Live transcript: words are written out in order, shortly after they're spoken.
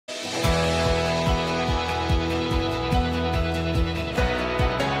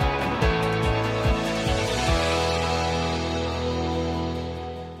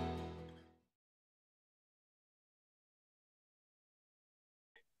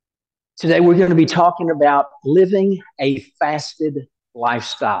Today, we're going to be talking about living a fasted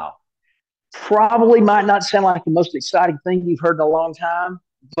lifestyle. Probably might not sound like the most exciting thing you've heard in a long time,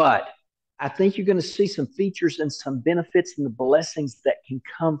 but I think you're going to see some features and some benefits and the blessings that can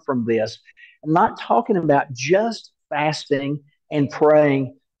come from this. I'm not talking about just fasting and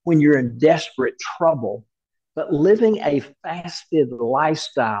praying when you're in desperate trouble, but living a fasted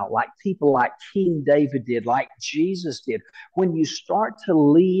lifestyle like people like King David did, like Jesus did. When you start to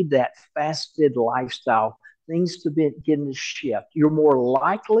lead that fasted lifestyle, things to begin to shift. You're more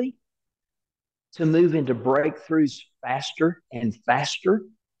likely to move into breakthroughs faster and faster.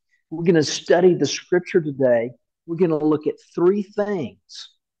 We're going to study the scripture today. We're going to look at three things.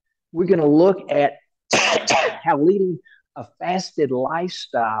 We're going to look at how leading a fasted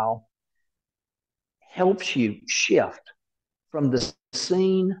lifestyle helps you shift from the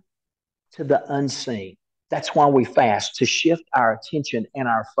seen to the unseen. That's why we fast, to shift our attention and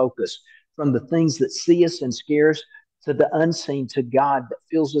our focus from the things that see us and scare us to the unseen, to God that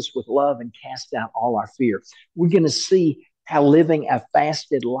fills us with love and casts out all our fear. We're going to see how living a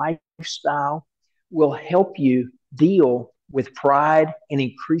fasted lifestyle will help you deal with pride and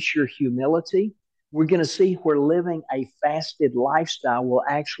increase your humility. We're going to see where living a fasted lifestyle will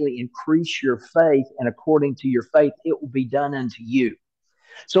actually increase your faith, and according to your faith, it will be done unto you.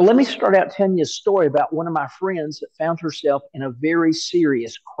 So let me start out telling you a story about one of my friends that found herself in a very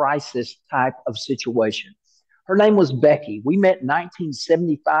serious crisis type of situation. Her name was Becky. We met in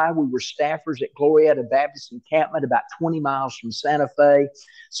 1975. We were staffers at Glorieta Baptist Encampment, about 20 miles from Santa Fe.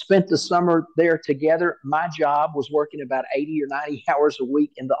 Spent the summer there together. My job was working about 80 or 90 hours a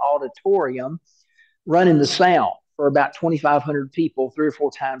week in the auditorium, running the sound for about 2,500 people 3 or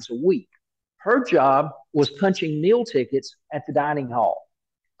 4 times a week. Her job was punching meal tickets at the dining hall.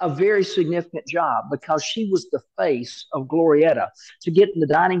 A very significant job because she was the face of Glorieta. To get in the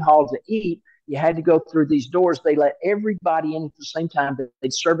dining hall to eat, you had to go through these doors. They let everybody in at the same time.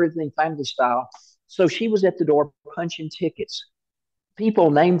 They'd serve everything family style. So she was at the door punching tickets.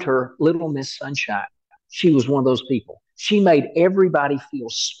 People named her Little Miss Sunshine. She was one of those people. She made everybody feel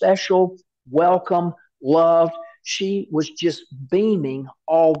special, welcome, loved. She was just beaming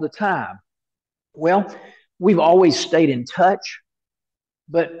all the time. Well, we've always stayed in touch,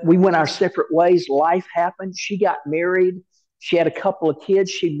 but we went our separate ways. Life happened. She got married. She had a couple of kids.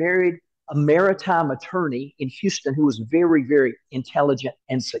 She married a maritime attorney in Houston who was very, very intelligent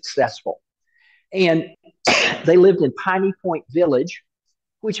and successful. And they lived in Piney Point Village,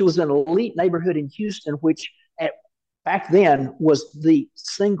 which was an elite neighborhood in Houston, which back then was the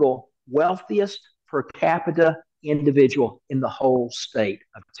single wealthiest per capita individual in the whole state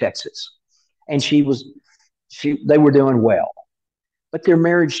of Texas. And they were doing well. But their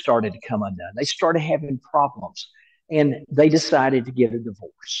marriage started to come undone. They started having problems, and they decided to get a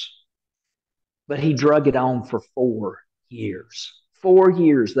divorce. But he drug it on for 4 years. 4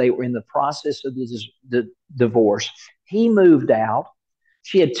 years they were in the process of the divorce. He moved out.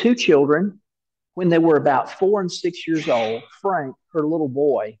 She had 2 children. When they were about 4 and 6 years old, Frank, her little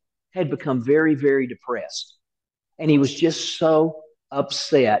boy, had become very, very depressed. And he was just so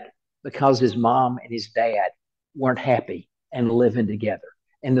upset because his mom and his dad weren't happy and living together.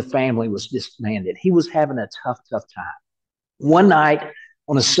 And the family was disbanded. He was having a tough, tough time. One night,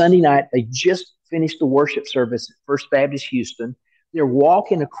 on a Sunday night, they just finished the worship service at First Baptist Houston. They're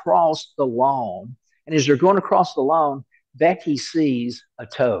walking across the lawn. And as they're going across the lawn, Becky sees a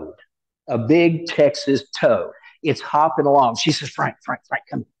toad, a big Texas toad. It's hopping along. She says, Frank,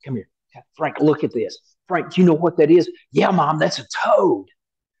 come here. Frank, look at this. Frank, do you know what that is? Yeah, Mom, that's a toad.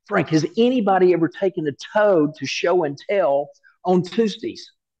 Frank, has anybody ever taken a toad to show and tell on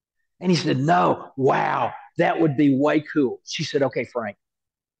Tuesdays? And he said, no. Wow, that would be way cool. She said, okay, Frank,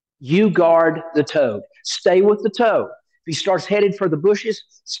 you guard the toad. Stay with the toad. If he starts headed for the bushes,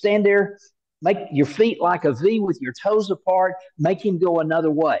 stand there, make your feet like a V with your toes apart, make him go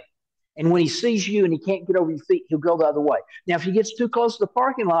another way. And when he sees you and he can't get over your feet, he'll go the other way. Now, if he gets too close to the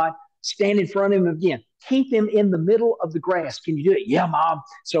parking lot, stand in front of him again. Keep him in the middle of the grass. Can you do it? Yeah, Mom.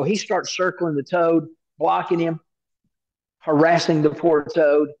 So he starts circling the toad, blocking him, harassing the poor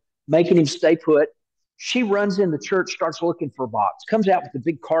toad, making him stay put. She runs in the church, starts looking for a box, comes out with a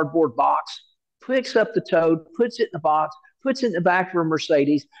big cardboard box, picks up the toad, puts it in the box, puts it in the back of a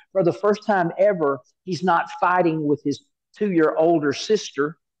Mercedes. For the first time ever, he's not fighting with his 2-year older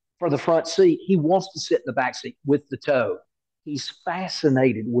sister for the front seat. He wants to sit in the back seat with the toad. He's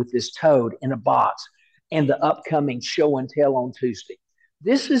fascinated with this toad in a box and the upcoming show and tell on Tuesday.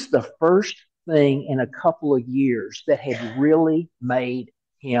 This is the first thing in a couple of years that had really made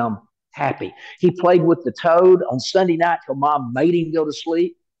him happy. He played with the toad on Sunday night till Mom made him go to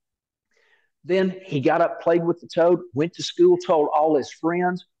sleep. Then he got up, played with the toad, went to school, told all his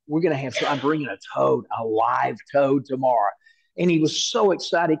friends, we're going to have, I'm bringing a toad, a live toad tomorrow. And he was so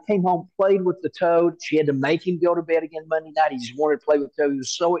excited. Came home, played with the toad. She had to make him go to bed again Monday night. He just wanted to play with the toad. He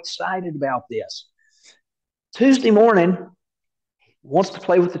was so excited about this. Tuesday morning, wants to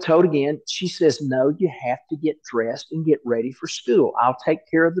play with the toad again. She says, no, you have to get dressed and get ready for school. I'll take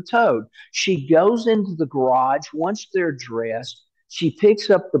care of the toad. She goes into the garage. Once they're dressed, she picks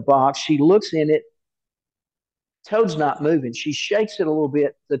up the box. She looks in it. Toad's not moving. She shakes it a little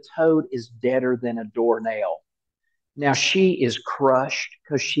bit. The toad is deader than a doornail. Now she is crushed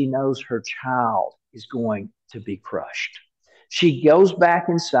because she knows her child is going to be crushed. She goes back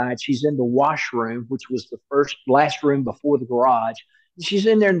inside. She's in the washroom, which was the last room before the garage. And she's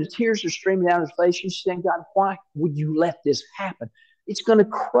in there and the tears are streaming down her face. She's saying, God, why would you let this happen? It's going to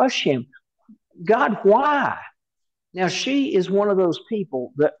crush him. God, why? Now, she is one of those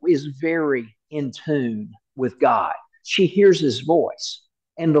people that is very in tune with God. She hears his voice.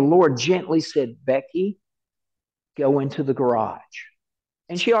 And the Lord gently said, Becky, go into the garage.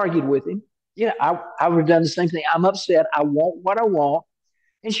 And she argued with him. You know, I would have done the same thing. I'm upset. I want what I want.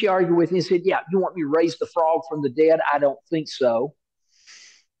 And she argued with me and said, yeah, you want me to raise the frog from the dead? I don't think so.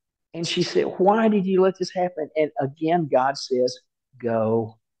 And she said, why did you let this happen? And again, God says,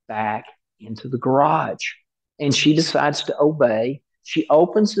 go back into the garage. And she decides to obey. She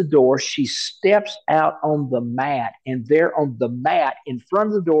opens the door. She steps out on the mat. And there on the mat in front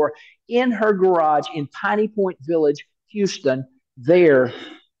of the door in her garage in Piney Point Village, Houston, there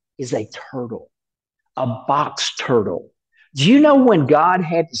is a turtle, a box turtle. Do you know when God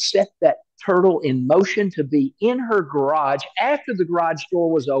had to set that turtle in motion to be in her garage after the garage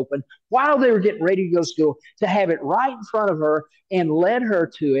door was open, while they were getting ready to go to school, to have it right in front of her and led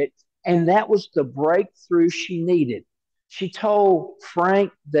her to it? And that was the breakthrough she needed. She told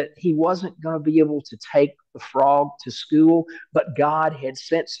Frank that he wasn't going to be able to take the frog to school, but God had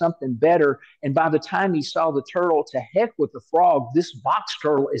sent something better. And by the time he saw the turtle, to heck with the frog, this box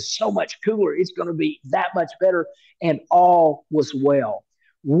turtle is so much cooler. It's going to be that much better. And all was well.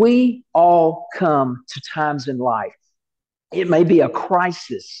 We all come to times in life. It may be a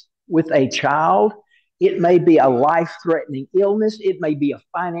crisis with a child. It may be a life-threatening illness. It may be a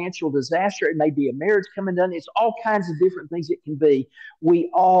financial disaster. It may be a marriage coming down. It's all kinds of different things it can be.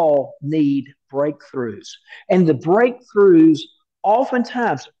 We all need breakthroughs. And the breakthroughs,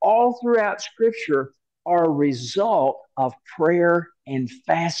 oftentimes, all throughout Scripture, are a result of prayer and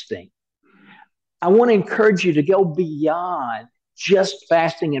fasting. I want to encourage you to go beyond just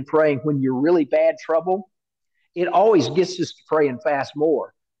fasting and praying when you're really bad trouble. It always gets us to pray and fast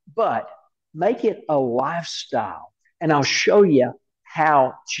more. But make it a lifestyle. And I'll show you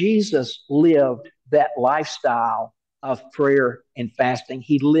how Jesus lived that lifestyle of prayer and fasting.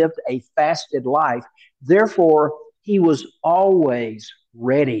 He lived a fasted life. Therefore, he was always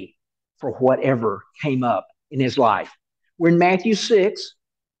ready for whatever came up in his life. We're in Matthew 6.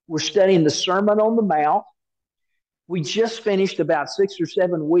 We're studying the Sermon on the Mount. We just finished about 6 or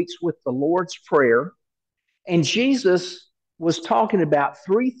 7 weeks with the Lord's Prayer. And Jesus was talking about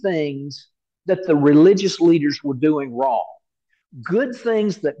 3 things that the religious leaders were doing wrong. Good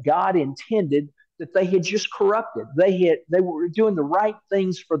things that God intended that they had just corrupted. They were doing the right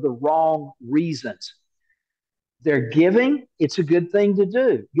things for the wrong reasons. They're giving. It's a good thing to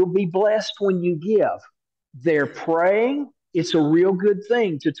do. You'll be blessed when you give. They're praying. It's a real good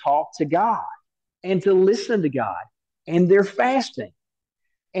thing to talk to God and to listen to God. And they're fasting.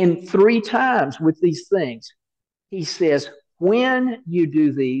 And 3 times with these things, he says, when you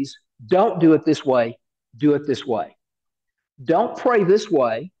do these, don't do it this way, do it this way. Don't pray this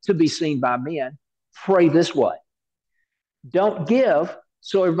way to be seen by men. Pray this way. Don't give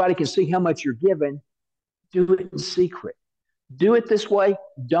so everybody can see how much you're giving. Do it in secret. Do it this way.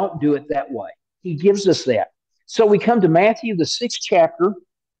 Don't do it that way. He gives us that. So we come to Matthew, the 6th chapter.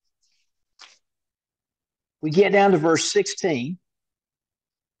 We get down to verse 16.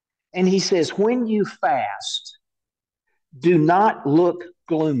 And he says, when you fast, do not look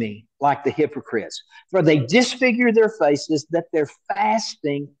gloomy like the hypocrites, for they disfigure their faces that their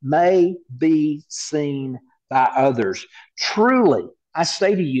fasting may be seen by others. Truly, I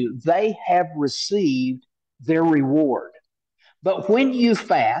say to you, they have received their reward. But when you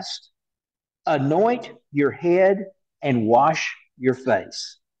fast, anoint your head and wash your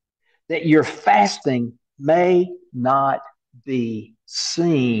face, that your fasting may not be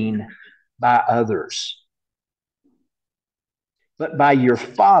seen by others, but by your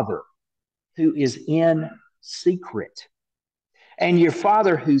Father who is in secret. And your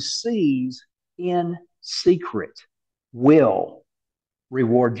Father who sees in secret will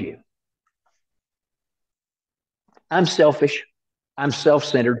reward you. I'm selfish. I'm self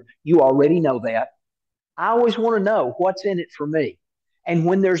centered. You already know that. I always want to know what's in it for me. And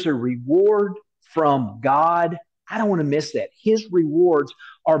when there's a reward from God, I don't want to miss that. His rewards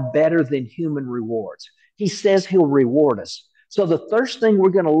are better than human rewards. He says He'll reward us. So, the first thing we're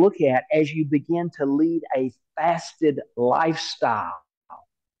going to look at as you begin to lead a fasted lifestyle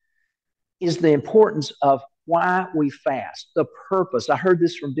is the importance of why we fast, the purpose. I heard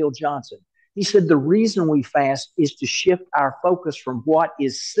this from Bill Johnson. He said the reason we fast is to shift our focus from what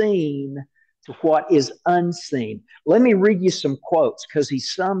is seen to what is unseen. Let me read you some quotes because he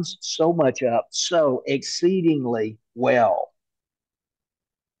sums so much up so exceedingly well.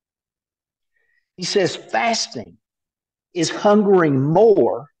 He says, fasting is hungering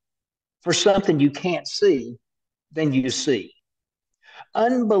more for something you can't see than you see.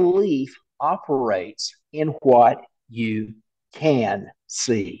 Unbelief operates in what you can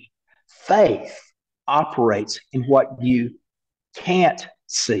see. Faith operates in what you can't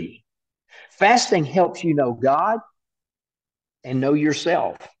see. Fasting helps you know God and know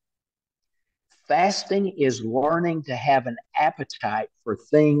yourself. Fasting is learning to have an appetite for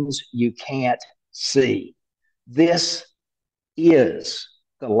things you can't see. This is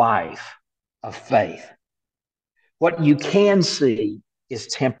the life of faith. What you can see is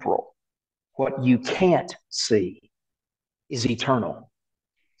temporal. What you can't see is eternal.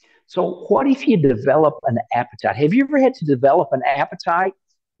 So, what if you develop an appetite? Have you ever had to develop an appetite?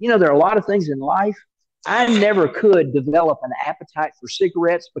 You know, there are a lot of things in life. I never could develop an appetite for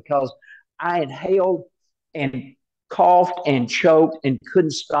cigarettes because I inhaled and coughed and choked and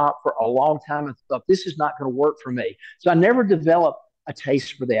couldn't stop for a long time and thought, this is not going to work for me. So, I never developed a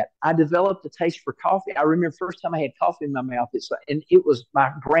taste for that. I developed a taste for coffee. I remember the first time I had coffee in my mouth, and it was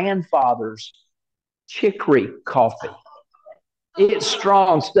my grandfather's chicory coffee. It's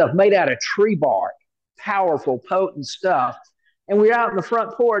strong stuff made out of tree bark, powerful, potent stuff. And we were out in the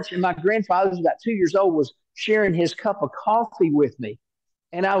front porch, and my grandfather, who was about 2 years old, was sharing his cup of coffee with me.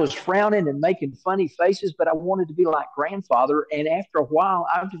 And I was frowning and making funny faces, but I wanted to be like grandfather. And after a while,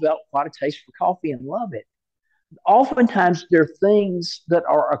 I've developed quite a taste for coffee and love it. Oftentimes, there are things that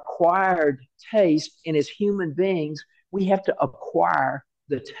are acquired taste, and as human beings, we have to acquire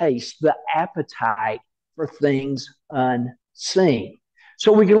the taste, the appetite for things unseen.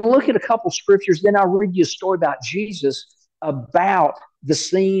 So we're going to look at a couple scriptures, then I'll read you a story about Jesus about the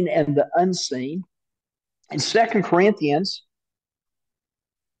seen and the unseen. In 2 Corinthians,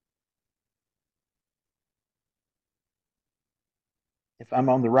 if I'm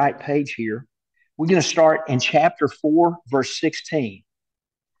on the right page here, we're going to start in chapter 4, verse 16.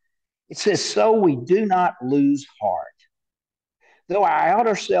 It says, so we do not lose heart. Though our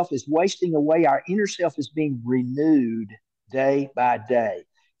outer self is wasting away, our inner self is being renewed day by day.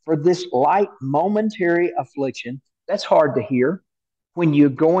 For this light momentary affliction, that's hard to hear when you're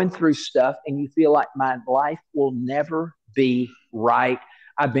going through stuff and you feel like my life will never be right.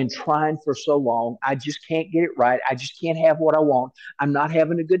 I've been trying for so long. I just can't get it right. I just can't have what I want. I'm not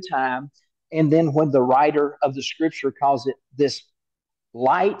having a good time. And then when the writer of the scripture calls it this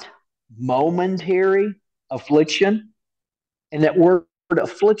light momentary affliction, and that word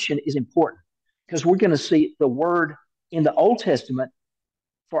affliction is important because we're going to see the word in the Old Testament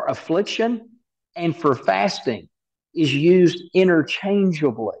for affliction and for fasting is used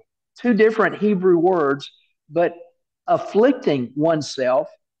interchangeably. Two different Hebrew words, but afflicting oneself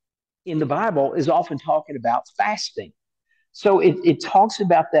in the Bible is often talking about fasting. So it talks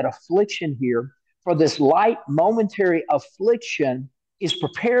about that affliction here. For this light momentary affliction is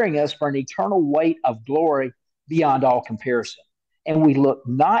preparing us for an eternal weight of glory beyond all comparison. And we look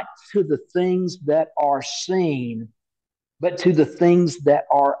not to the things that are seen, but to the things that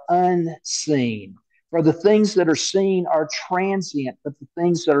are unseen. For the things that are seen are transient, but the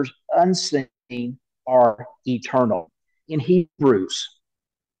things that are unseen are eternal. In Hebrews,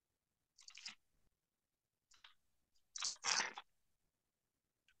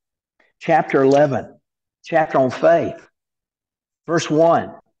 chapter 11, chapter on faith, verse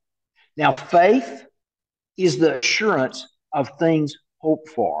 1. Now, faith is the assurance of things hoped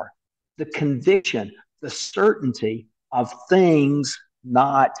for, the conviction, the certainty of things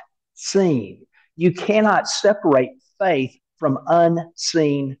not seen. You cannot separate faith from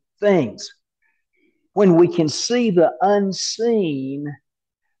unseen things. When we can see the unseen,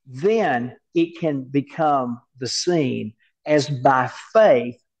 then it can become the seen, as by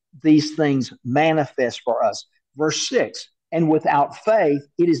faith these things manifest for us. Verse 6, and without faith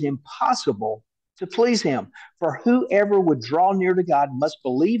it is impossible to please him. For whoever would draw near to God must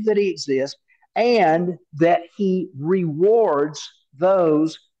believe that he exists and that he rewards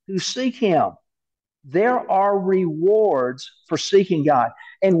those who seek him. There are rewards for seeking God.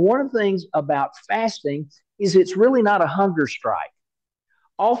 And one of the things about fasting is it's really not a hunger strike.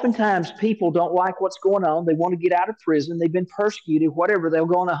 Oftentimes, people don't like what's going on. They want to get out of prison. They've been persecuted, whatever. They'll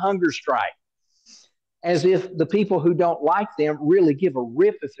go on a hunger strike, as if the people who don't like them really give a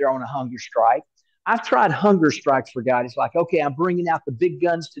rip if they're on a hunger strike. I've tried hunger strikes for God. It's like, okay, I'm bringing out the big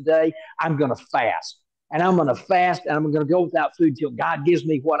guns today. I'm going to fast. And I'm going to fast and I'm going to go without food until God gives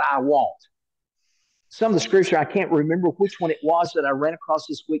me what I want. Some of the scripture, I can't remember which one it was that I ran across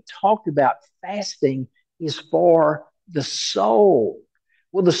this week, talked about fasting is for the soul.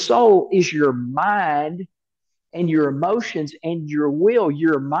 Well, the soul is your mind and your emotions and your will.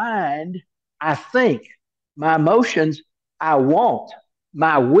 Your mind, I think. My emotions, I want.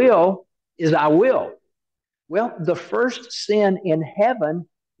 My will is I will. Well, the first sin in heaven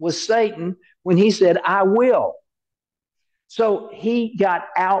was Satan when he said, I will. So he got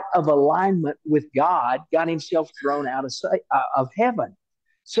out of alignment with God, got himself thrown out of heaven.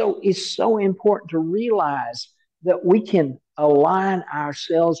 So it's so important to realize that we can align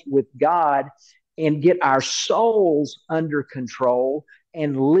ourselves with God and get our souls under control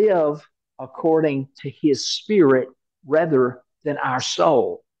and live according to his spirit rather than our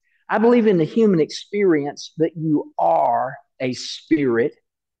soul. I believe in the human experience that you are a spirit,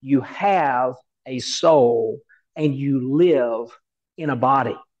 you have a soul, and you live in a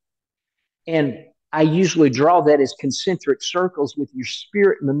body. And I usually draw that as concentric circles with your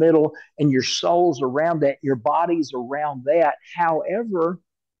spirit in the middle and your souls around that, your bodies around that. However,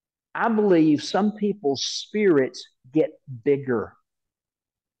 I believe some people's spirits get bigger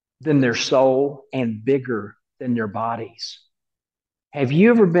than their soul and bigger than their bodies. Have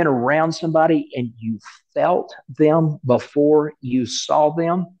you ever been around somebody and you felt them before you saw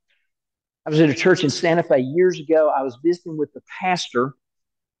them? I was at a church in Santa Fe years ago. I was visiting with the pastor,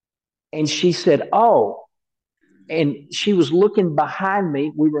 and she said, oh, and she was looking behind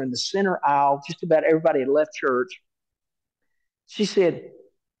me. We were in the center aisle. Just about everybody had left church. She said,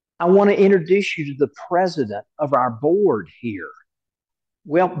 I want to introduce you to the president of our board here.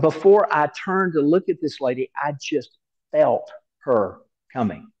 Well, before I turned to look at this lady, I just felt her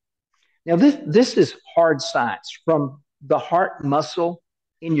coming. Now, this is hard science. From the heart muscle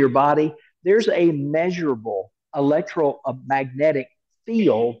in your body, there's a measurable electromagnetic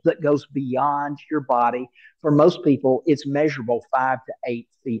field that goes beyond your body. For most people, it's measurable 5 to 8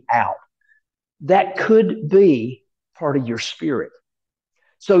 feet out. That could be part of your spirit.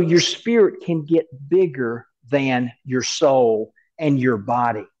 So your spirit can get bigger than your soul and your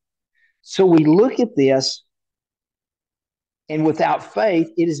body. So we look at this, and without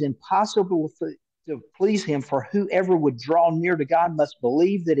faith, it is impossible to please him, for whoever would draw near to God must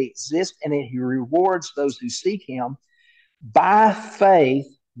believe that he exists and that he rewards those who seek him. By faith,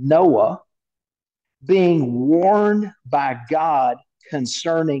 Noah, being warned by God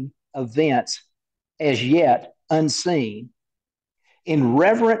concerning events as yet unseen, in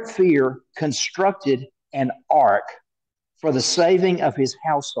reverent fear constructed an ark for the saving of his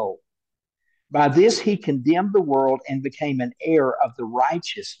household. By this he condemned the world and became an heir of the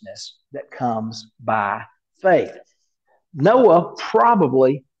righteousness that comes by faith. Noah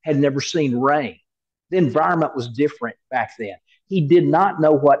probably had never seen rain. The environment was different back then. He did not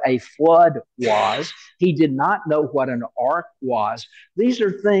know what a flood was. He did not know what an ark was. These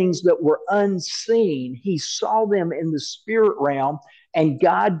are things that were unseen. He saw them in the spirit realm, and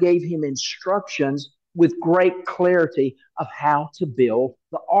God gave him instructions with great clarity of how to build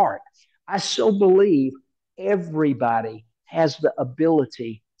the ark. I so believe everybody has the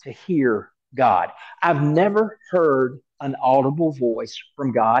ability to hear God. I've never heard an audible voice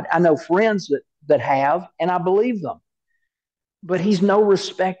from God. I know friends that have, and I believe them. But he's no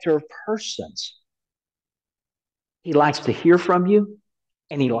respecter of persons. He likes to hear from you,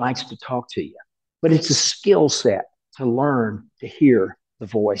 and he likes to talk to you. But it's a skill set to learn to hear the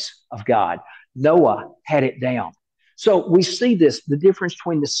voice of God. Noah had it down. So we see this, the difference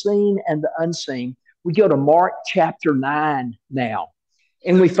between the seen and the unseen. We go to Mark chapter 9 now,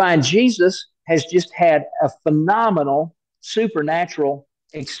 and we find Jesus has just had a phenomenal supernatural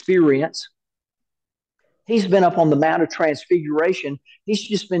experience. He's been up on the Mount of Transfiguration. He's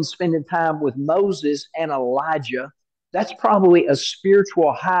just been spending time with Moses and Elijah. That's probably a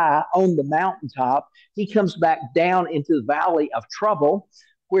spiritual high on the mountaintop. He comes back down into the valley of trouble,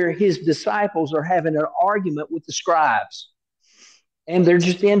 where his disciples are having an argument with the scribes. And they're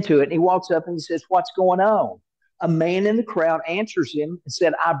just into it. And he walks up and he says, what's going on? A man in the crowd answers him and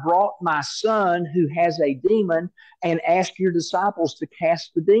said, I brought my son who has a demon and asked your disciples to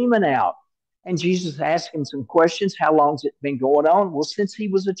cast the demon out. And Jesus asked him some questions. How long has it been going on? Well, since he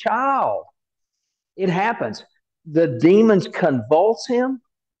was a child. It happens. The demons convulse him,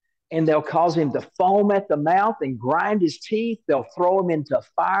 and they'll cause him to foam at the mouth and grind his teeth. They'll throw him into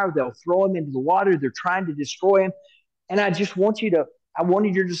fire. They'll throw him into the water. They're trying to destroy him. And I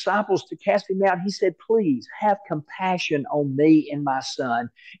wanted your disciples to cast him out. He said, please have compassion on me and my son.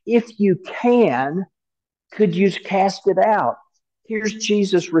 If you can, could you cast it out? Here's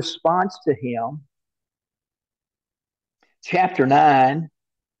Jesus' response to him. Chapter 9,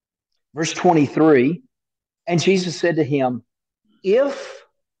 verse 23. And Jesus said to him, if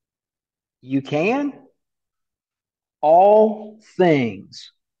you can, all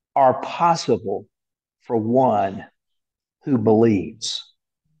things are possible for one who believes.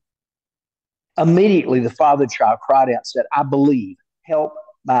 Immediately the father child cried out and said, I believe, help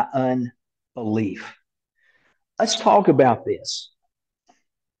my unbelief. Let's talk about this.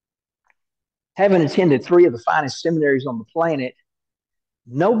 Having attended 3 of the finest seminaries on the planet,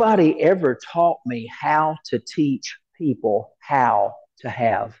 nobody ever taught me how to teach people how to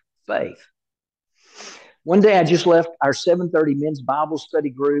have faith. One day I just left our 7:30 men's Bible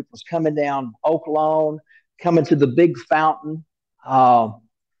study group, was coming down Oak Lawn, coming to the big fountain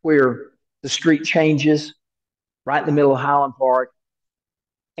where the street changes, right in the middle of Highland Park,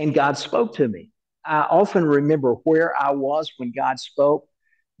 and God spoke to me. I often remember where I was when God spoke,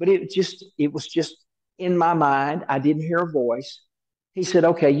 but it was just in my mind. I didn't hear a voice. He said,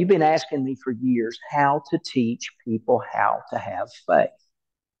 okay, you've been asking me for years how to teach people how to have faith.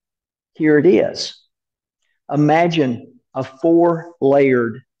 Here it is. Imagine a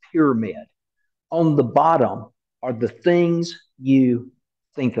 4-layered pyramid. On the bottom are the things you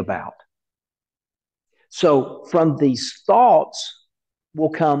think about. So from these thoughts will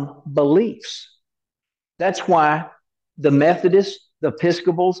come beliefs. That's why the Methodists, the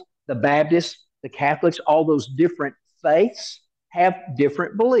Episcopals, the Baptists, the Catholics, all those different faiths have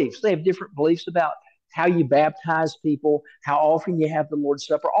different beliefs. They have different beliefs about how you baptize people, how often you have the Lord's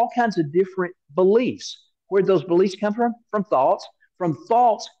Supper, all kinds of different beliefs. Where those beliefs come from? From thoughts. From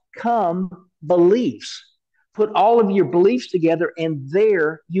thoughts come beliefs. Put all of your beliefs together, and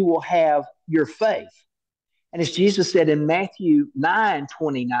there you will have your faith. And as Jesus said in Matthew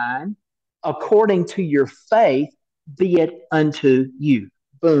 9:29, according to your faith, be it unto you.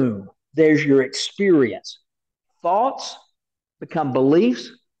 Boom. There's your experience. Thoughts become beliefs.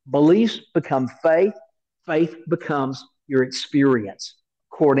 Beliefs become faith. Faith becomes your experience.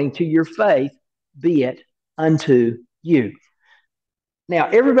 According to your faith, be it unto you. Now,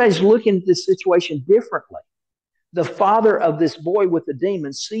 everybody's looking at this situation differently. The father of this boy with the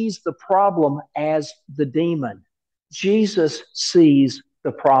demon sees the problem as the demon. Jesus sees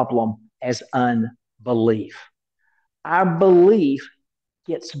the problem as unbelief. Our belief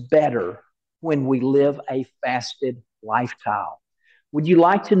gets better when we live a fasted lifestyle. Would you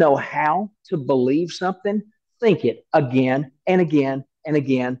like to know how to believe something? Think it again and again and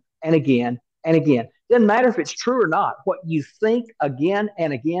again and again and again. Doesn't matter if it's true or not. What you think again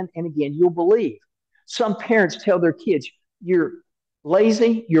and again and again, you'll believe. Some parents tell their kids, you're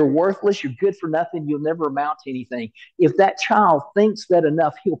lazy, you're worthless, you're good for nothing, you'll never amount to anything. If that child thinks that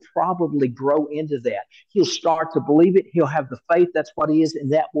enough, he'll probably grow into that. He'll start to believe it. He'll have the faith. That's what he is.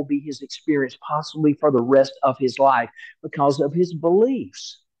 And that will be his experience, possibly for the rest of his life because of his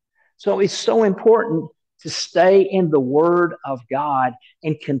beliefs. So it's so important to stay in the Word of God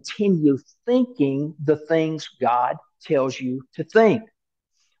and continue thinking the things God tells you to think.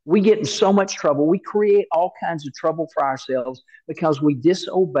 We get in so much trouble. We create all kinds of trouble for ourselves because we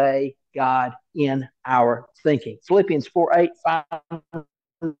disobey God in our thinking. Philippians 4:8,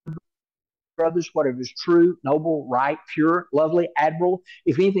 brothers, whatever is true, noble, right, pure, lovely, admirable,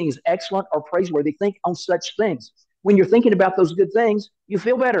 if anything is excellent or praiseworthy, think on such things. When you're thinking about those good things, you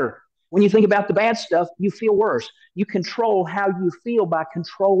feel better. When you think about the bad stuff, you feel worse. You control how you feel by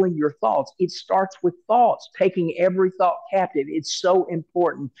controlling your thoughts. It starts with thoughts, taking every thought captive. It's so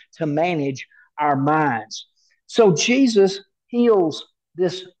important to manage our minds. So Jesus heals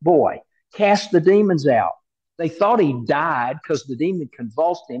this boy, casts the demons out. They thought he died because the demon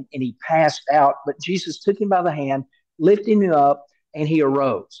convulsed him and he passed out. But Jesus took him by the hand, lifted him up, and he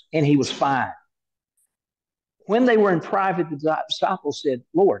arose, and he was fine. When they were in private, the disciples said,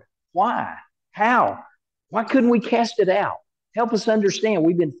 Lord, why? How? Why couldn't we cast it out? Help us understand.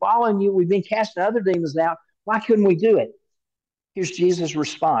 We've been following you. We've been casting other demons out. Why couldn't we do it? Here's Jesus'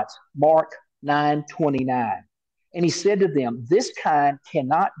 response, Mark 9:29. And he said to them, this kind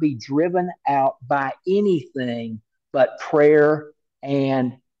cannot be driven out by anything but prayer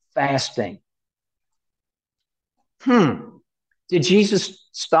and fasting. Did Jesus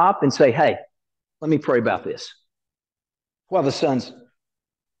stop and say, hey, let me pray about this? Well, the son's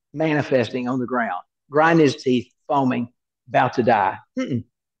manifesting on the ground, grinding his teeth, foaming, about to die. He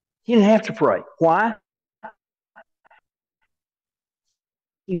didn't have to pray. Why?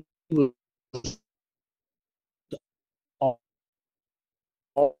 He was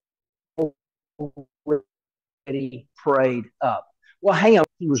already prayed up. Well, hang on,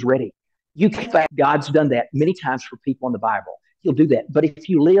 he was ready. You can, God's done that many times for people in the Bible. He'll do that. But if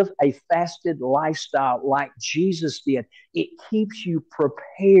you live a fasted lifestyle like Jesus did, it keeps you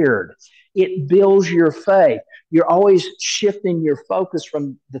prepared. It builds your faith. You're always shifting your focus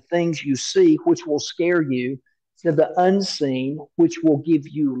from the things you see, which will scare you, to the unseen, which will give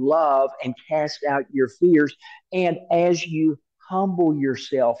you love and cast out your fears. And as you humble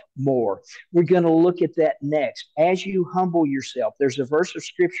yourself more, we're going to look at that next. As you humble yourself, there's a verse of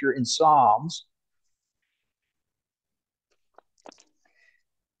scripture in Psalms.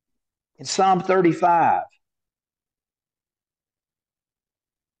 In Psalm 35,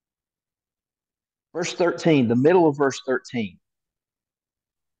 verse 13, the middle of verse 13,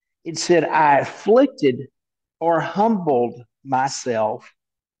 it said, I afflicted or humbled myself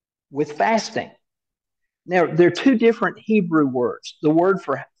with fasting. Now, there are two different Hebrew words. The word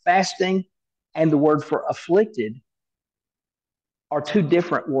for fasting and the word for afflicted are two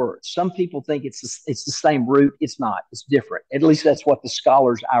different words. Some people think it's the same root. It's not. It's different. At least that's what the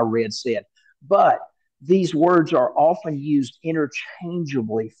scholars I read said. But these words are often used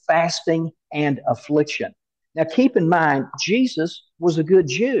interchangeably, fasting and affliction. Now, keep in mind, Jesus was a good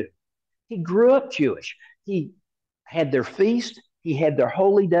Jew. He grew up Jewish. He had their feast. He had their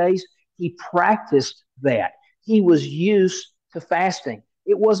holy days. He practiced that. He was used to fasting.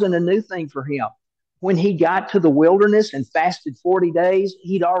 It wasn't a new thing for him. When he got to the wilderness and fasted 40 days,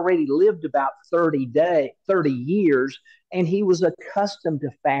 he'd already lived about 30 years, and he was accustomed to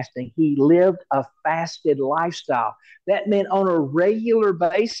fasting. He lived a fasted lifestyle. That meant on a regular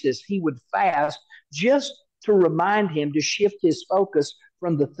basis, he would fast just to remind him to shift his focus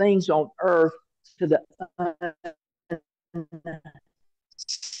from the things on earth to the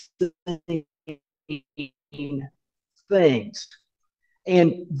things.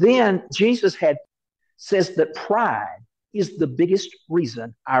 And then Jesus says that pride is the biggest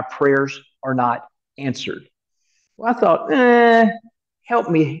reason our prayers are not answered. Well, I thought, help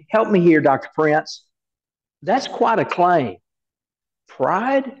me here, Dr. Prince. That's quite a claim.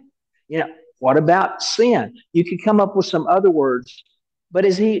 Pride? What about sin? You could come up with some other words. But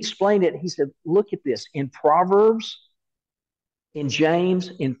as he explained it, he said, look at this. In Proverbs, in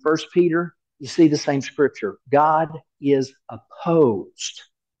James, in 1 Peter, you see the same scripture. God is opposed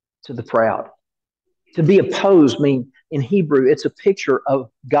to the proud. To be opposed means in Hebrew, it's a picture of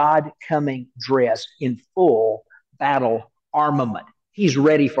God coming dressed in full battle armament. He's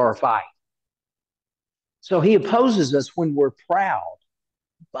ready for a fight. So he opposes us when we're proud,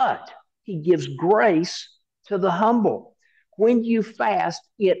 but he gives grace to the humble. When you fast,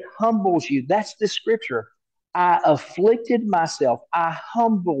 it humbles you. That's the scripture. I afflicted myself. I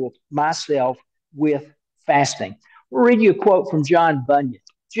humbled myself with fasting. We'll read you a quote from John Bunyan,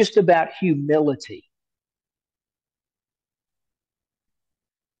 just about humility.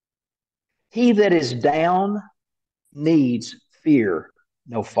 He that is down needs fear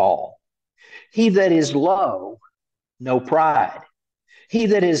no fall. He that is low, no pride. He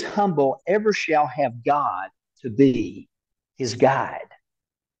that is humble ever shall have God to be his guide.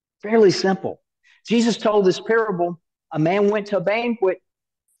 Fairly simple. Jesus told this parable. A man went to a banquet,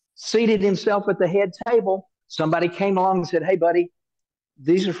 seated himself at the head table. Somebody came along and said, hey, buddy,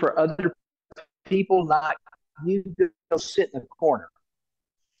 these are for other people, not you. Go sit in the corner.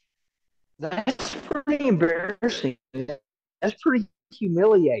 That's pretty embarrassing. That's pretty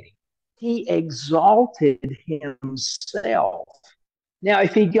humiliating. He exalted himself. Now,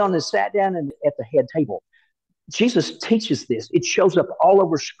 if he'd gone and sat down at the head table, Jesus teaches this. It shows up all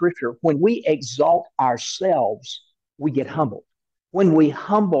over Scripture. When we exalt ourselves, we get humbled. When we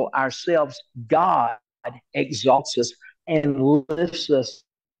humble ourselves, God exalts us and lifts us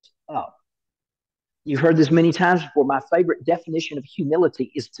up. You've heard this many times before. My favorite definition of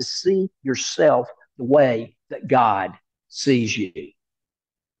humility is to see yourself the way that God sees you.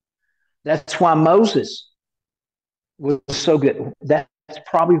 That's why Moses was so good. That's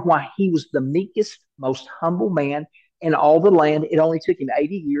probably why he was the meekest, most humble man in all the land. It only took him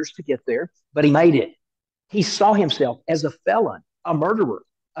 80 years to get there, but he made it. He saw himself as a felon, a murderer,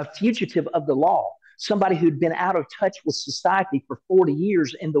 a fugitive of the law, somebody who'd been out of touch with society for 40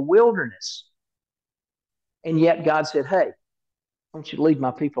 years in the wilderness. And yet God said, hey, I want you to lead my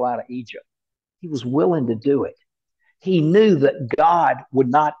people out of Egypt. He was willing to do it. He knew that God would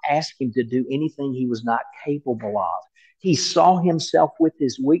not ask him to do anything he was not capable of. He saw himself with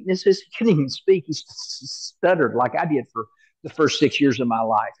his weaknesses. He couldn't even speak. He stuttered like I did for the first 6 years of my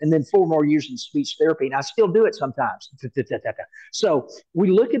life, and then 4 more years in speech therapy, and I still do it sometimes. So we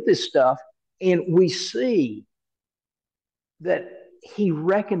look at this stuff and we see that he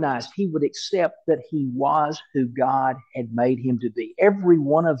recognized, he would accept that he was who God had made him to be. Every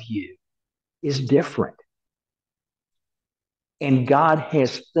one of you is different. And God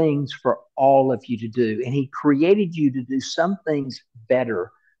has things for all of you to do. And he created you to do some things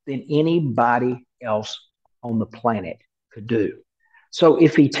better than anybody else on the planet could do. So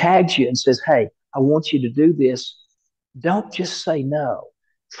if he tags you and says, hey, I want you to do this, don't just say no.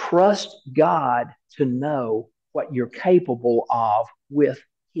 Trust God to know what you're capable of with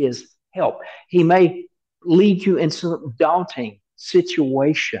his help. He may lead you in some daunting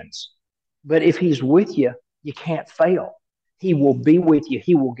situations, but if he's with you, you can't fail. He will be with you.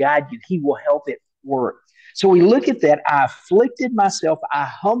 He will guide you. He will help it work. So we look at that. I afflicted myself. I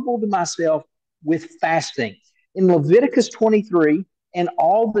humbled myself with fasting. In Leviticus 23, and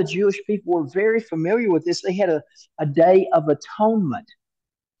all the Jewish people were very familiar with this, they had a day of atonement.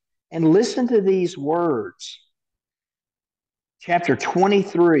 And listen to these words. Chapter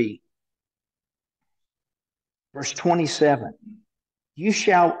 23, verse 27. You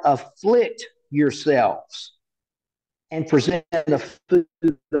shall afflict yourselves and present a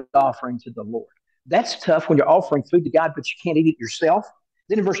food offering to the Lord. That's tough when you're offering food to God, but you can't eat it yourself.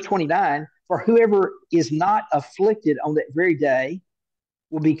 Then in verse 29, for whoever is not afflicted on that very day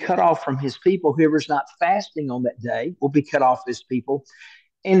will be cut off from his people. Whoever is not fasting on that day will be cut off his people.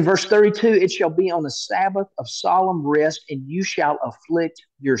 In verse 32, it shall be on a Sabbath of solemn rest, and you shall afflict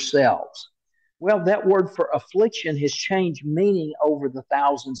yourselves. Well, that word for affliction has changed meaning over the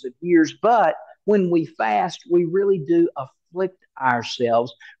thousands of years, but when we fast, we really do afflict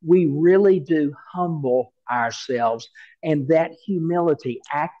ourselves. We really do humble ourselves, and that humility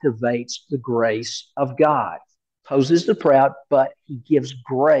activates the grace of God. Opposes the proud, but he gives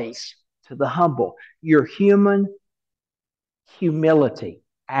grace to the humble. Your human humility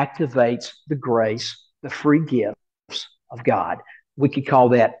activates the grace, the free gifts of God. We could call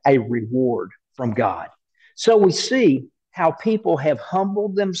that a reward from God. So we see how people have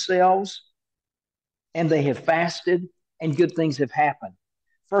humbled themselves and they have fasted and good things have happened.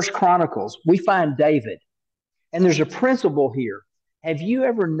 First Chronicles, we find David, and there's a principle here. Have you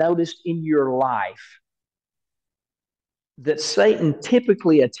ever noticed in your life that Satan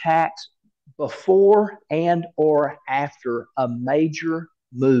typically attacks before and or after a major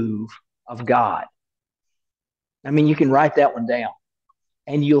move of God? I mean, you can write that one down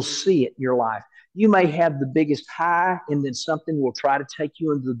and you'll see it in your life. You may have the biggest high and then something will try to take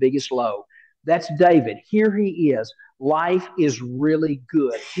you into the biggest low. That's David. Here he is. Life is really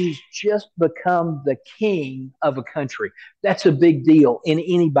good. He's just become the king of a country. That's a big deal in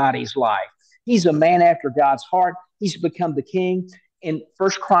anybody's life. He's a man after God's heart. He's become the king. In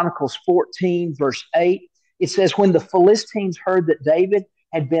First Chronicles 14, verse 8, it says, when the Philistines heard that David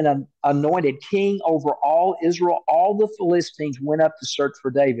had been anointed king over all Israel, all the Philistines went up to search for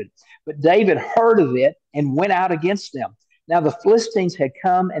David. But David heard of it and went out against them. Now the Philistines had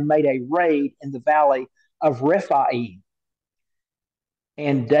come and made a raid in the valley of Rephaim.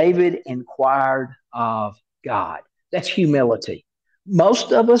 And David inquired of God. That's humility.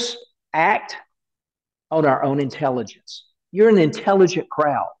 Most of us act on our own intelligence. You're an intelligent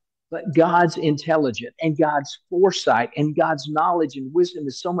crowd, but God's intelligent and God's foresight and God's knowledge and wisdom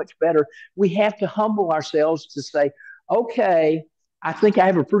is so much better. We have to humble ourselves to say, okay, I think I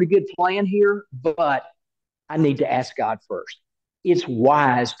have a pretty good plan here, but I need to ask God first. It's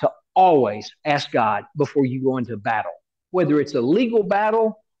wise to always ask God before you go into battle, whether it's a legal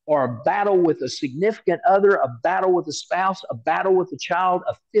battle or a battle with a significant other, a battle with a spouse, a battle with a child,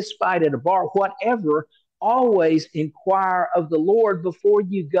 a fist fight at a bar, whatever. Always inquire of the Lord before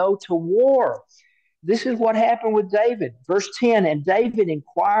you go to war. This is what happened with David. Verse 10, and David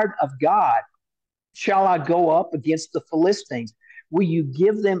inquired of God, shall I go up against the Philistines? Will you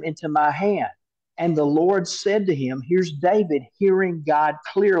give them into my hand? And the Lord said to him, here's David hearing God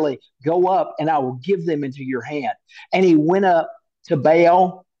clearly, go up and I will give them into your hand. And he went up to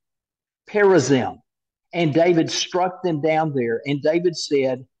Baal Perazim, and David struck them down there. And David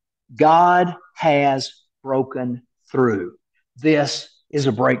said, God has broken through. This is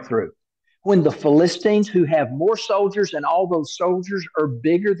a breakthrough. When the Philistines, who have more soldiers and all those soldiers are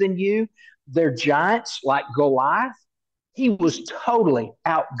bigger than you, they're giants like Goliath, he was totally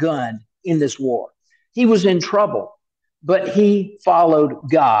outgunned in this war. He was in trouble, but he followed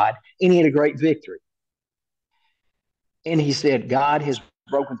God and he had a great victory. And he said, God has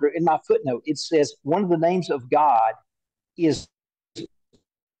broken through. In my footnote, it says one of the names of God is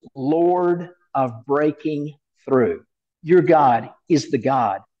Lord of breaking through. Your God is the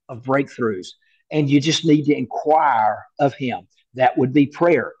God of breakthroughs, and you just need to inquire of him. That would be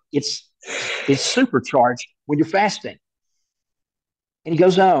prayer. It's supercharged when you're fasting. And he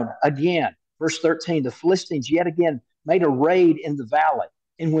goes on again, verse 13, the Philistines yet again made a raid in the valley.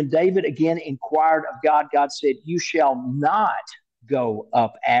 And when David again inquired of God, God said, you shall not go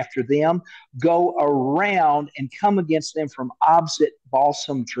up after them. Go around and come against them from opposite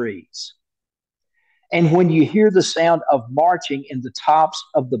balsam trees. And when you hear the sound of marching in the tops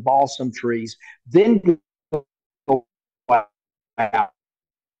of the balsam trees, then go out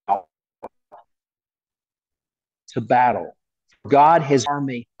to battle. God has an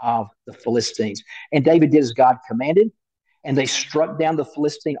army of the Philistines. And David did as God commanded, and they struck down the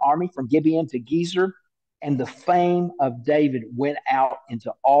Philistine army from Gibeon to Gezer. And the fame of David went out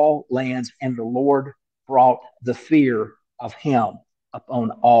into all lands, and the Lord brought the fear of him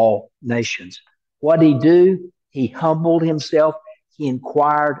upon all nations. What did he do? He humbled himself. He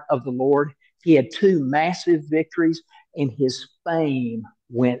inquired of the Lord. He had two massive victories, and his fame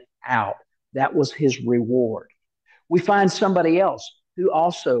went out. That was his reward. We find somebody else who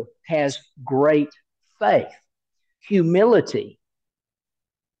also has great faith. Humility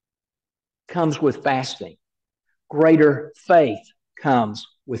comes with fasting. Greater faith comes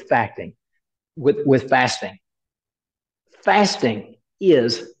with fasting. With fasting. Fasting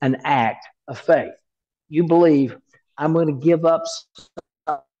is an act of faith. You believe, I'm going to give up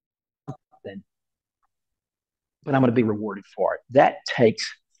something, but I'm going to be rewarded for it. That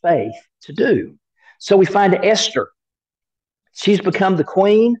takes faith to do. So we find Esther. She's become the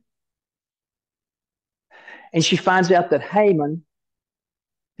queen, and she finds out that Haman,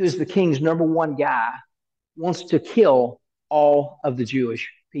 who's the king's number one guy, wants to kill all of the Jewish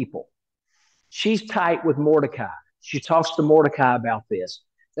people. She's tight with Mordecai. She talks to Mordecai about this.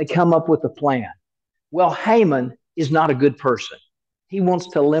 They come up with a plan. Well, Haman is not a good person. He wants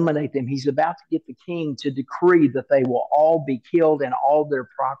to eliminate them. He's about to get the king to decree that they will all be killed and all their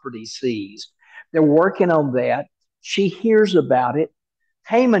property seized. They're working on that. She hears about it.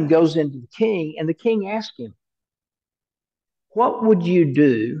 Haman goes into the king, and the king asks him, what would you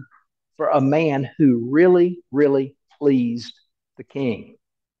do for a man who really, really pleased the king?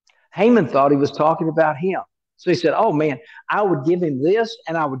 Haman thought he was talking about him. So he said, oh man, I would give him this,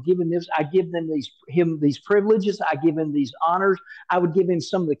 and I would give him this. I give him these privileges. I give him these honors. I would give him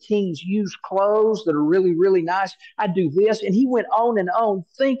some of the king's used clothes that are really, really nice. I'd do this. And he went on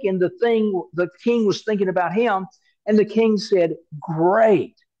thinking the king was thinking about him. And the king said,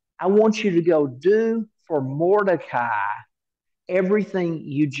 great. I want you to go do for Mordecai everything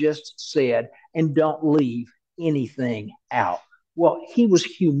you just said, and don't leave anything out. Well, he was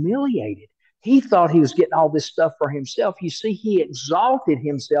humiliated. He thought he was getting all this stuff for himself. You see, he exalted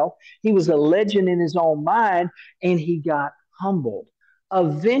himself. He was a legend in his own mind, and he got humbled.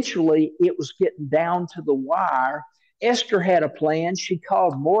 Eventually, it was getting down to the wire. Esther had a plan. She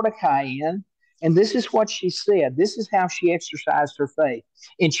called Mordecai in, and this is what she said. This is how she exercised her faith.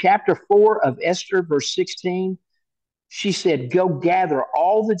 In chapter 4 of Esther, verse 16, she said, go gather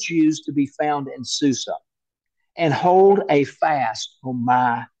all the Jews to be found in Susa and hold a fast on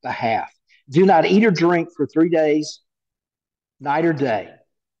my behalf. Do not eat or drink for 3 days, night or day.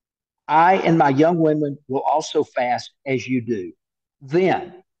 I and my young women will also fast as you do.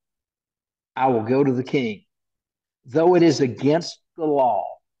 Then I will go to the king, though it is against the law.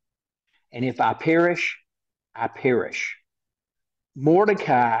 And if I perish, I perish.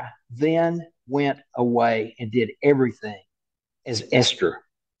 Mordecai then went away and did everything as Esther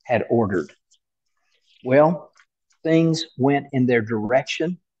had ordered. Well, things went in their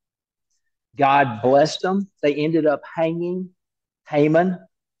direction. God blessed them. They ended up hanging Haman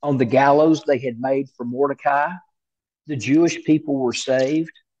on the gallows they had made for Mordecai. The Jewish people were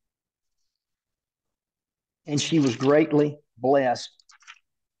saved. And she was greatly blessed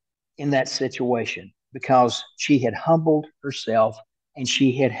in that situation because she had humbled herself and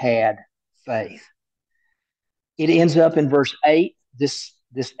she had had faith. It ends up in verse 8, this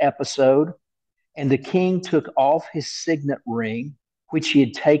episode. And the king took off his signet ring, which he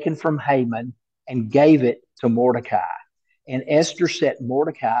had taken from Haman, and gave it to Mordecai. And Esther set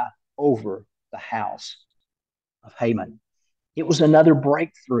Mordecai over the house of Haman. It was another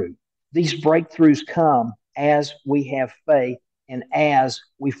breakthrough. These breakthroughs come as we have faith and as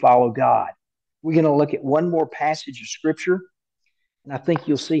we follow God. We're going to look at one more passage of Scripture, and I think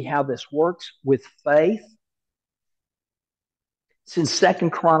you'll see how this works with faith. It's in 2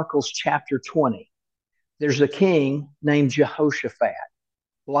 Chronicles chapter 20. There's a king named Jehoshaphat.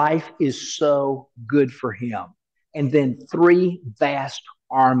 Life is so good for him. And then three vast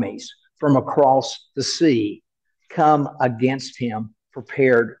armies from across the sea come against him,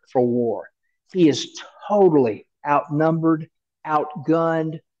 prepared for war. He is totally outnumbered,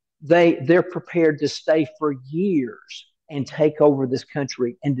 outgunned. They're prepared to stay for years and take over this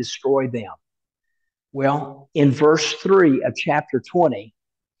country and destroy them. Well, in verse 3 of chapter 20,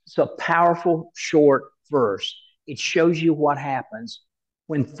 it's a powerful, short verse. It shows you what happens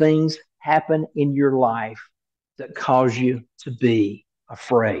when things happen in your life that cause you to be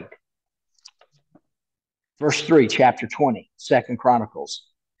afraid. Verse 3, chapter 20, 2 Chronicles.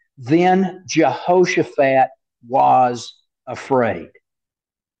 Then Jehoshaphat was afraid.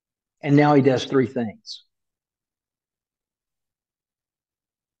 And now he does three things.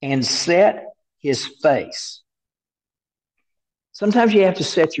 And set his face. Sometimes you have to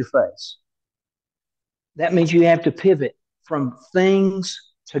set your face. That means you have to pivot from things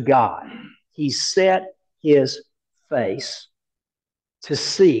to God. He set his face to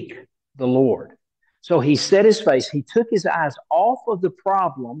seek the Lord. So he set his face. He took his eyes off of the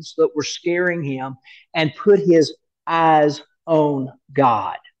problems that were scaring him and put his eyes on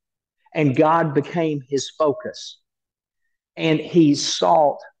God. And God became his focus. And he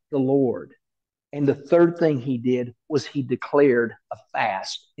sought the Lord. And the third thing he did was he declared a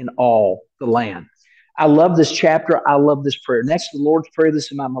fast in all the land. I love this chapter. I love this prayer. Next to the Lord's Prayer,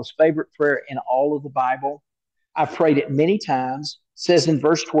 this is my most favorite prayer in all of the Bible. I've prayed it many times. It says in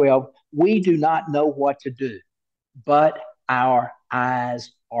verse 12, we do not know what to do, but our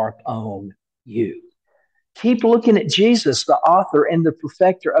eyes are on you. Keep looking at Jesus, the author and the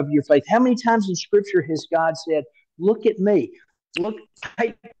perfecter of your faith. How many times in Scripture has God said, look at me. Look,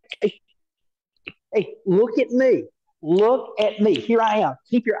 hey, look at me. Look at me. Here I am.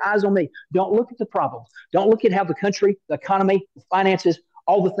 Keep your eyes on me. Don't look at the problems. Don't look at how the country, the economy, the finances,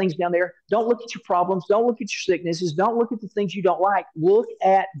 all the things down there. Don't look at your problems. Don't look at your sicknesses. Don't look at the things you don't like. Look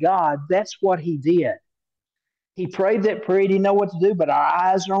at God. That's what he did. He prayed that prayer. He didn't know what to do, but our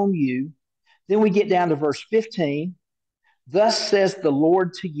eyes are on you. Then we get down to verse 15. Thus says the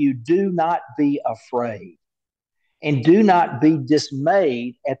Lord to you, do not be afraid, and do not be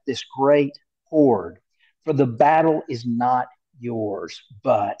dismayed at this great horde, for the battle is not yours,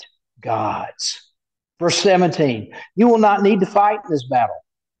 but God's. Verse 17, you will not need to fight in this battle.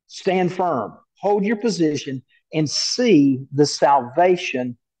 Stand firm, hold your position, and see the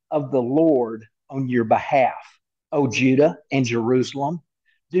salvation of the Lord on your behalf, O Judah and Jerusalem.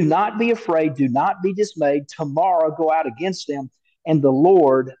 Do not be afraid, do not be dismayed. Tomorrow go out against them, and the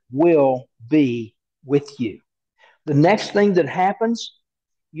Lord will be with you. The next thing that happens,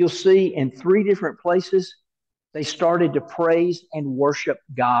 you'll see in three different places, they started to praise and worship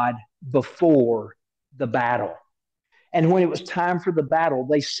God before the battle. And when it was time for the battle,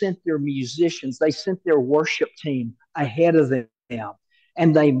 they sent their musicians, they sent their worship team ahead of them,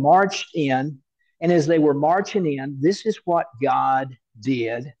 and they marched in. And as they were marching in, this is what God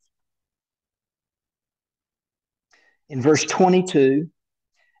did. In verse 22,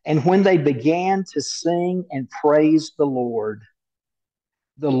 and when they began to sing and praise the Lord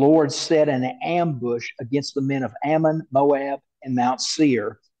set an ambush against the men of Ammon, Moab, and Mount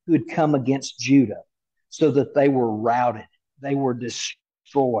Seir, who had come against Judah, so that they were routed. They were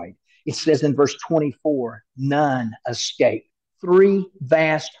destroyed. It says in verse 24, none escaped. Three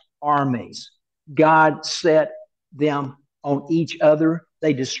vast armies. God set them on each other.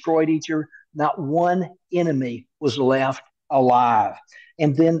 They destroyed each other. Not one enemy was left alive.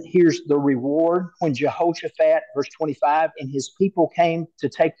 And then here's the reward. When Jehoshaphat, verse 25, and his people came to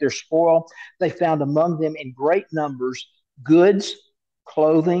take their spoil, they found among them in great numbers goods,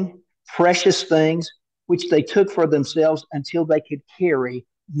 clothing, precious things, which they took for themselves until they could carry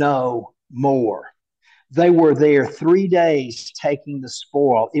no more. They were there 3 days taking the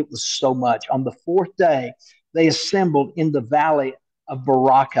spoil. It was so much. On the fourth day, they assembled in the valley of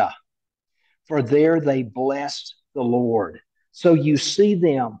Barakah, for there they blessed the Lord. So you see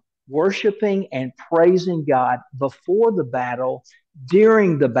them worshiping and praising God before the battle,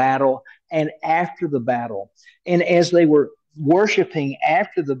 during the battle, and after the battle. And as they were worshiping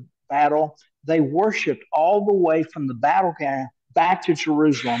after the battle, they worshiped all the way from the battleground back to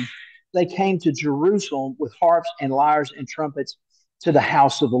Jerusalem. They came to Jerusalem with harps and lyres and trumpets to the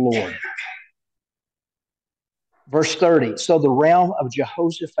house of the Lord. Verse 30, so the realm of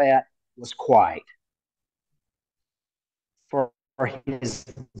Jehoshaphat was quiet, for his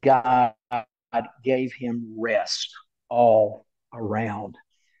God gave him rest all around.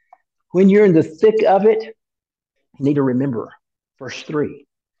 When you're in the thick of it, you need to remember verse 3,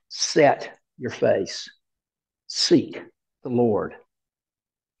 set your face, seek the Lord,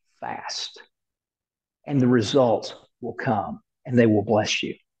 fast. and the results will come and they will bless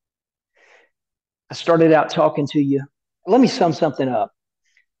you. I started out talking to you. Let me sum something up.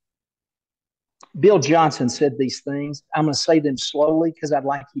 Bill Johnson said these things. I'm going to say them slowly because I'd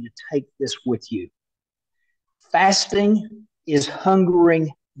like you to take this with you. Fasting is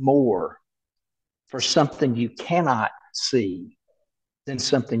hungering more for something you cannot see than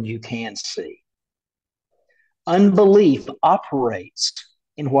something you can see. Unbelief operates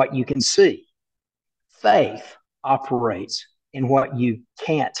in what you can see. Faith operates in what you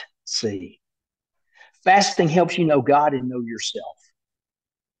can't see. Fasting helps you know God and know yourself.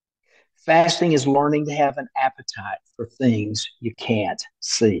 Fasting is learning to have an appetite for things you can't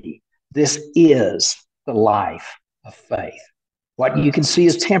see. This is the life of faith. What you can see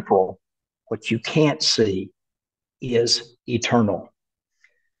is temporal. What you can't see is eternal.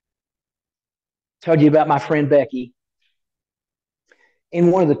 I told you about my friend Becky.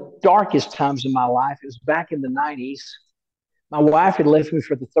 In one of the darkest times of my life, it was back in the 90s. My wife had left me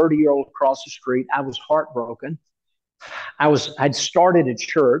for the 30-year-old across the street. I was heartbroken. I'd started a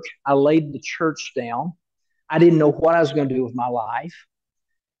church. I laid the church down. I didn't know what I was going to do with my life.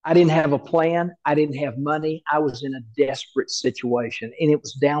 I didn't have a plan. I didn't have money. I was in a desperate situation, and it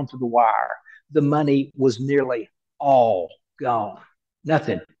was down to the wire. The money was nearly all gone.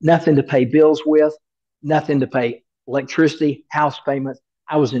 Nothing to pay bills with, nothing to pay electricity, house payments.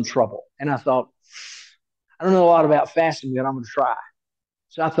 I was in trouble. And I thought, I don't know a lot about fasting, but I'm going to try.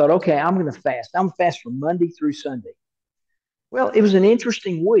 So I thought, okay, I'm going to fast. I'm going to fast from Monday through Sunday. Well, it was an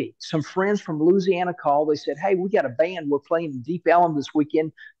interesting week. Some friends from Louisiana called. They said, hey, we got a band. We're playing in Deep Ellum this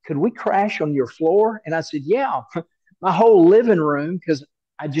weekend. Could we crash on your floor? And I said, yeah. My whole living room, because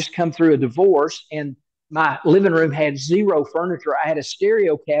I just come through a divorce, and my living room had zero furniture. I had a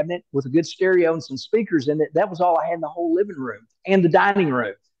stereo cabinet with a good stereo and some speakers in it. That was all I had in the whole living room and the dining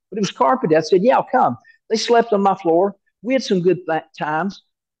room. But it was carpeted. I said, yeah, I'll come. They slept on my floor. We had some good times.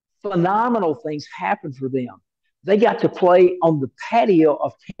 Phenomenal things happened for them. They got to play on the patio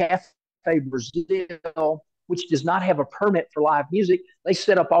of Cafe Brazil, which does not have a permit for live music. They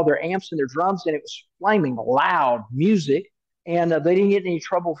set up all their amps and their drums, and it was flaming loud music, and they didn't get in any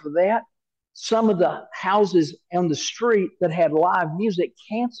trouble for that. Some of the houses on the street that had live music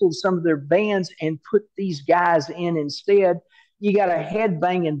canceled some of their bands and put these guys in instead. You got a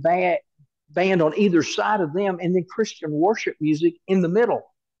head-banging band on either side of them, and then Christian worship music in the middle.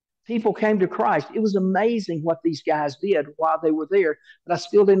 People came to Christ. It was amazing what these guys did while they were there, but I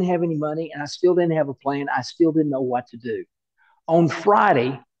still didn't have any money, and I still didn't have a plan. I still didn't know what to do. On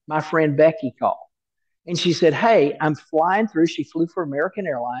Friday, my friend Becky called, and she said, hey, I'm flying through. She flew for American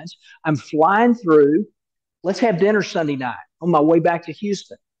Airlines. I'm flying through. Let's have dinner Sunday night on my way back to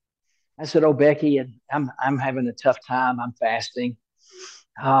Houston. I said, oh, Becky, I'm having a tough time. I'm fasting.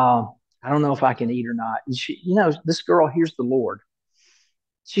 I don't know if I can eat or not. And she, this girl hears the Lord.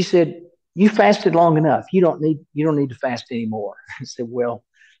 She said, you fasted long enough. You don't need to fast anymore. I said, well,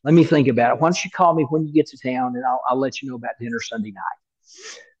 let me think about it. Why don't you call me when you get to town, and I'll let you know about dinner Sunday night.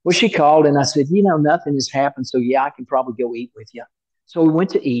 Well, she called, and I said, nothing has happened. So yeah, I can probably go eat with you. So we went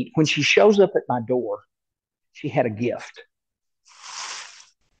to eat. When she shows up at my door, she had a gift.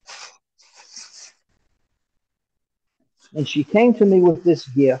 And she came to me with this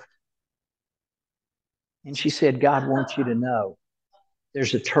gift. And she said, God wants you to know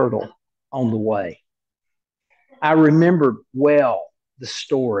there's a turtle on the way. I remembered well the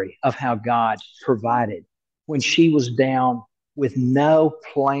story of how God provided when she was down with no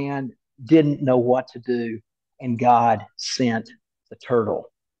plan, didn't know what to do, and God sent the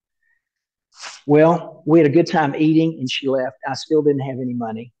turtle. Well, we had a good time eating, and she left. I still didn't have any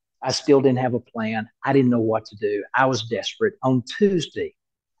money. I still didn't have a plan. I didn't know what to do. I was desperate. On Tuesday,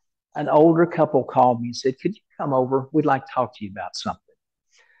 an older couple called me and said, could you come over? We'd like to talk to you about something.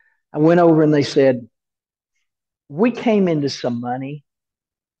 I went over, and they said, we came into some money,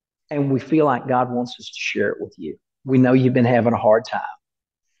 and we feel like God wants us to share it with you. We know you've been having a hard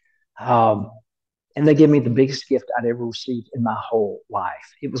time. And they gave me the biggest gift I'd ever received in my whole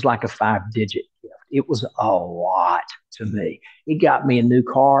life. It was like a 5-digit gift. It was a lot to me. It got me a new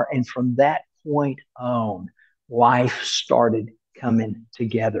car. And from that point on, life started coming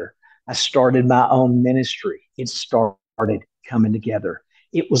together. I started my own ministry. It started coming together.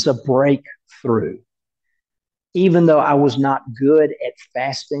 It was a breakthrough. Even though I was not good at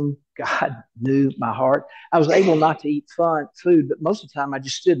fasting, God knew my heart. I was able not to eat food, but most of the time I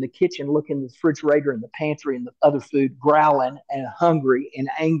just stood in the kitchen looking in the refrigerator and the pantry and the other food, growling and hungry and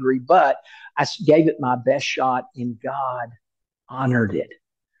angry. But I gave it my best shot, and God honored it.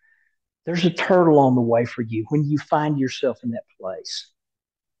 There's a turtle on the way for you when you find yourself in that place.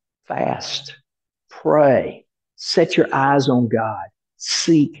 Fast. Pray. Set your eyes on God.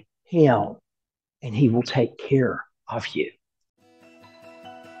 Seek Him, and He will take care of you.